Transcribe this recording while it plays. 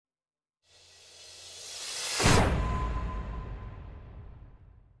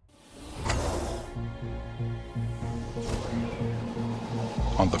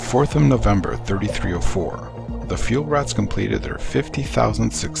On the 4th of November 3304, the Fuel Rats completed their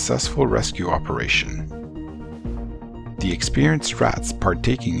 50,000th successful rescue operation. The experienced rats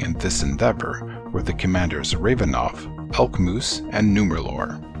partaking in this endeavor were the commanders Ravenov, Elkmoose, and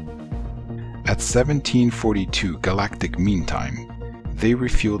Numerlor. At 1742 Galactic Mean Time, they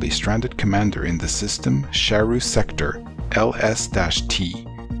refueled a stranded commander in the system Sharu Sector LS-T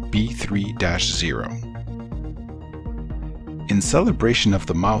B3-0. In celebration of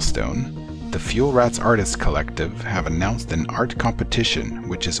the milestone, the Fuel Rats Artists Collective have announced an art competition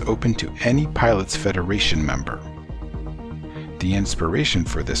which is open to any Pilots Federation member. The inspiration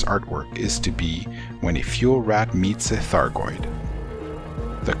for this artwork is to be when a Fuel Rat meets a Thargoid.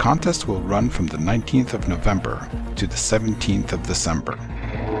 The contest will run from the 19th of November to the 17th of December.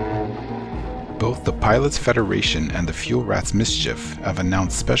 Both the Pilots Federation and the Fuel Rats Mischief have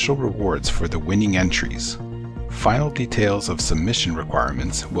announced special rewards for the winning entries. Final details of submission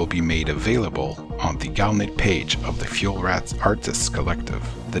requirements will be made available on the Galnet page of the Fuel Rats Artists Collective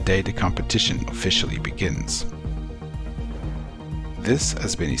the day the competition officially begins. This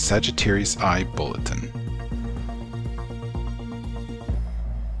has been a Sagittarius Eye Bulletin.